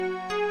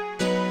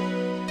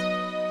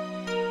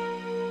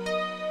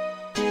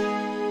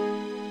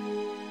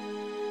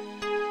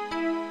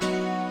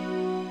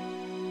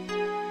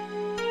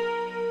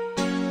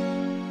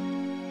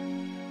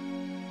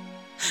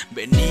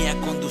Venía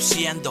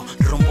conduciendo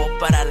rumbo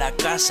para la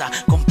casa,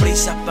 con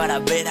prisa para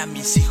ver a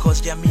mis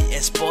hijos y a mi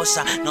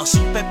esposa. No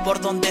supe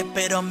por dónde,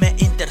 pero me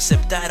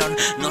interceptaron.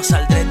 No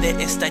saldré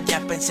de esta, ya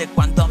pensé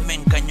cuando me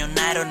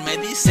encañonaron. Me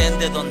dicen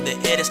de dónde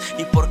eres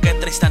y por qué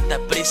traes tanta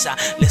prisa.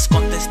 Les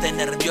contesté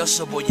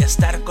nervioso, voy a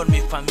estar con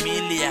mi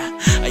familia.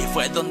 Ahí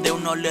fue donde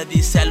uno le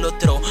dice al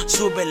otro,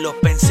 súbelo.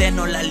 Pensé,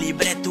 no la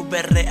libré,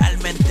 tuve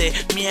realmente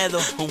miedo.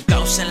 Un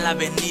caos en la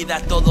avenida,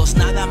 todos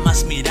nada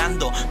más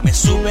mirando. Me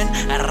suben,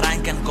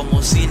 arrancan como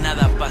si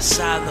nada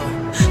pasado.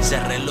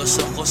 Cerré los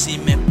ojos y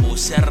me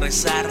puse a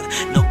rezar.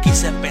 No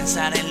quise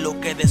pensar en lo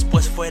que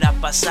después fuera a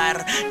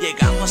pasar.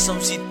 Llegamos a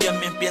un sitio y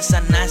me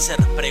empiezan a hacer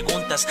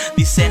preguntas.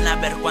 Dicen a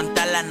ver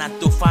cuánta lana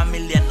tu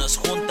familia nos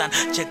juntan.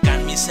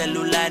 Checan mi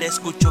celular,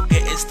 escucho que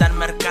están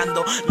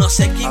marcando. No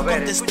sé quién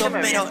contestó,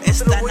 pero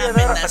están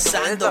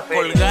amenazando.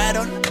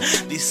 Colgaron,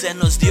 dice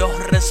nos dio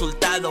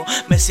resultado.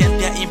 Me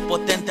sentía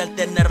impotente al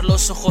tener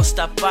los ojos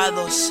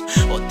tapados.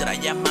 Otra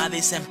llamada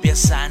y se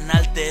empiezan a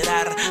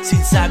alterar,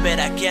 sin saber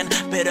a quién,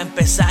 pero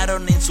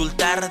empezaron a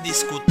insultar.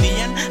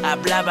 Discutían,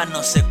 hablaban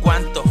no sé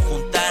cuánto,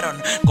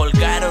 juntaron,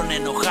 colgaron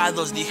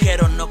enojados,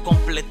 dijeron no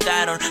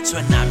completaron.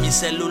 Suena mi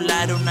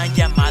celular, una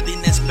llamada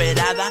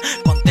inesperada.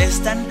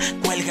 Contestan,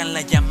 cuelgan,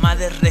 la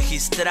llamada es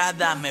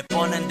registrada. Me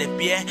ponen de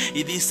pie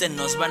y dicen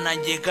nos van a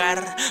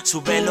llegar.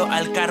 Súbelo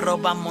al carro,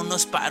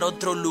 vámonos para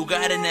otro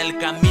lugar. En el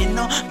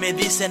camino me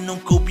dicen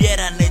nunca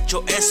hubieran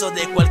hecho eso.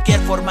 De cualquier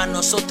forma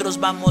nosotros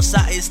vamos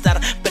a estar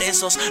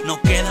presos.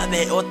 No queda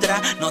de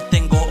otra, no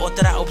tengo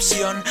otra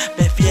opción.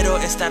 Prefiero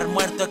estar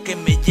muerto que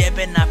me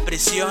lleven a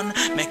prisión.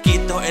 Me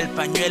quito el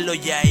pañuelo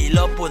y ahí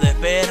lo pude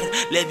ver.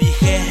 Le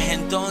dije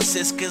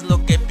entonces ¿qué es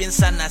lo que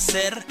piensan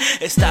hacer?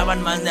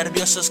 Estaban más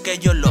nerviosos que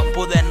yo, lo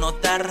pude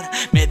notar.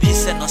 Me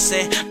dice no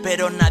sé,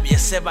 pero nadie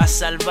se va a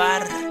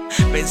salvar.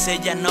 Pensé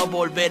ya no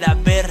volver a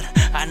ver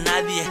a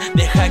nadie.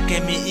 Deja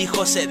que mi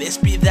hijo se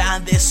despida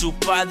de su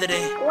padre.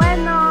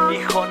 Bueno,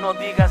 hijo, no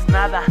digas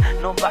nada,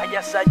 no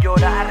vayas a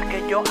llorar.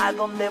 Que yo a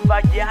donde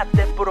vaya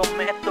te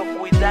prometo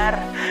cuidar.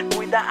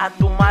 Cuida a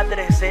tu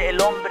madre, sé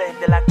el hombre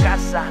de la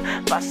casa.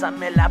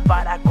 Pásamela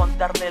para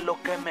contarle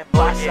lo que me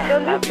pasa.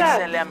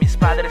 Avísele a mis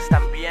padres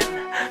también.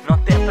 No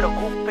te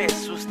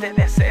preocupes,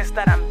 ustedes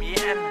estarán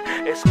bien.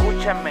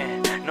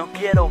 Escúchame, no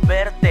quiero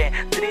verte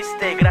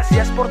triste.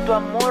 Gracias por tu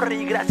amor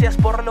y gracias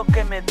por lo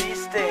que me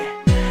diste.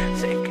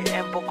 Sé que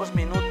en pocos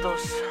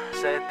minutos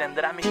se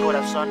detendrá mi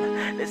corazón.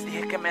 Les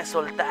dije que me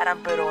soltaran,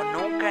 pero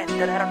nunca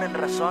entraron en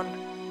razón.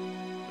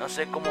 No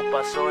sé cómo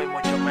pasó y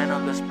mucho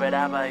menos lo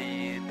esperaba.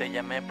 Y te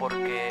llamé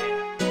porque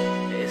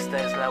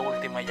esta es la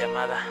última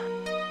llamada.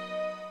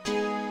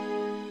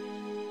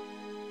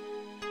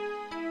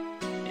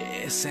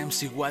 Es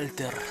MC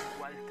Walther,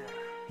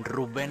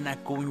 Rubén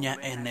Acuña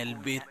en el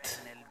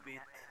beat.